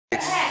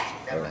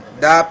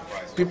that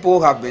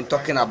people have been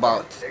talking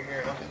about,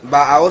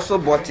 but I also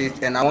bought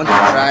it and I want to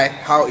try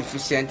how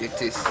efficient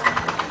it is.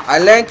 I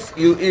learned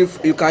if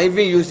you can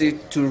even use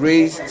it to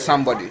raise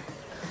somebody.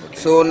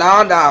 So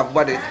now that I've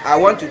bought it, I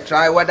want to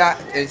try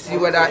and see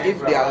whether if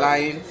they are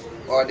lying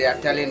or they are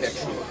telling the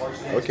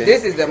truth. Okay.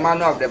 This is the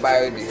manual of the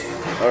biodisk.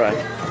 All right.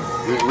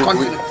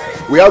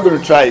 We are going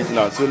to try it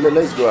now. So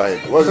let's go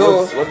ahead. What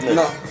next?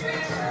 No.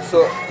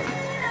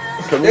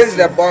 So this is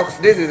the box.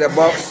 This is the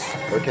box.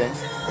 Okay.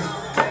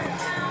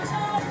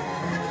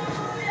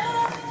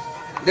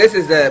 This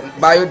is the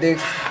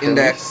biodisk in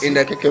the.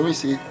 Can we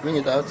see it? Bring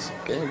it out.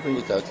 Can you bring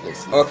it out? Let's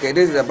see. Okay,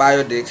 this is the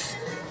biodisk.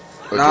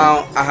 Okay.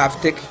 Now I have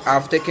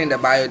taken the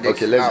biodisk.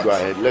 Okay, let's go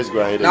ahead. Let's go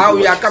ahead. Now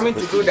we are coming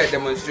to do the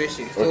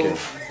demonstration. So okay.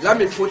 Let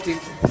me put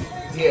it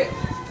here.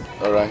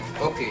 All right.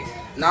 Okay.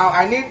 Now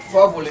I need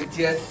 4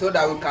 volunteers so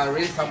that we can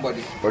raise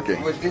somebody. Okay.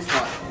 With this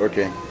one.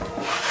 Okay.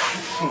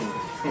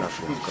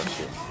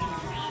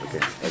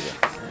 Okay.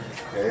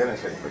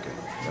 Okay.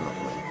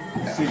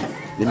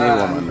 You need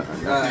one.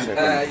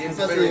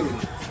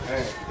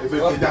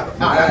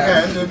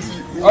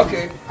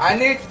 Okay, I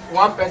need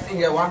one person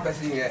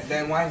here,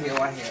 then one here.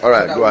 All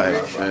right, go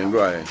ahead. Go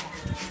ahead.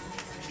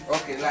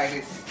 Okay, like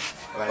this.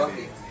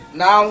 Okay.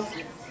 Now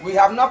we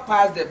have not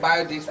passed the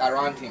biodisk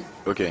around him.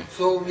 Okay.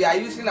 So we are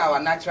using our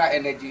natural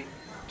energy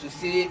to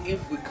see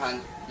if we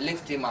can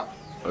lift him up.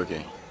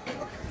 Okay.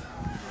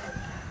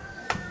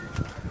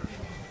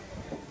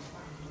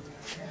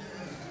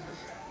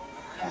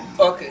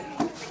 Okay.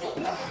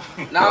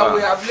 Now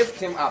we have lifted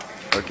him up.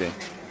 Okay.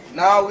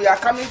 Now we are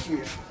coming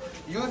to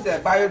use the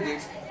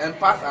biodisk and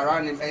pass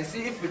around him and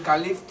see if we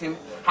can lift him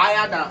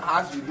higher than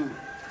as we do.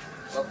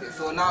 Okay,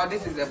 so now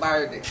this is the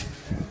biodisk.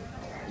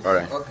 All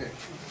right. Okay.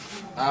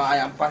 Now I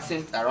am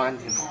passing around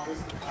him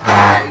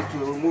to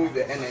remove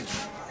the energy.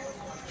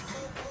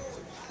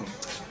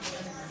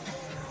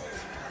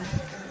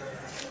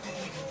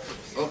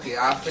 Okay,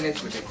 I'll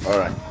finish with it. All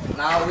right.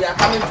 Now we are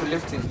coming to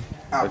lift him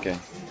up. Okay.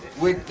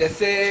 With the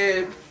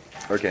same.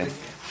 Okay.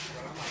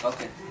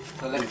 Okay.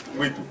 So let's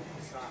wait.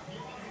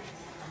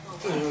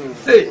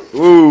 See.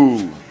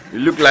 Ooh, you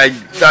look like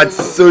that's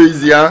so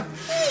easy, huh?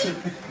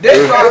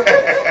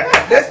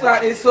 This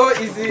one is so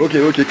easy.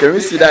 Okay. Can we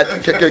see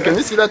that? Can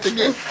we see that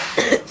again?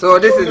 So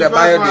this is the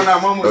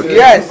biodisk. Okay.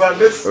 Yes.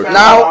 Okay.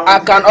 Now I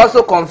can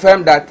also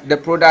confirm that the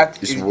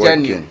product is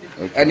working. genuine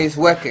and it's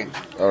working.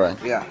 All right.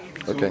 Yeah.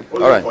 Okay.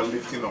 All right. For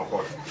lifting or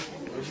what?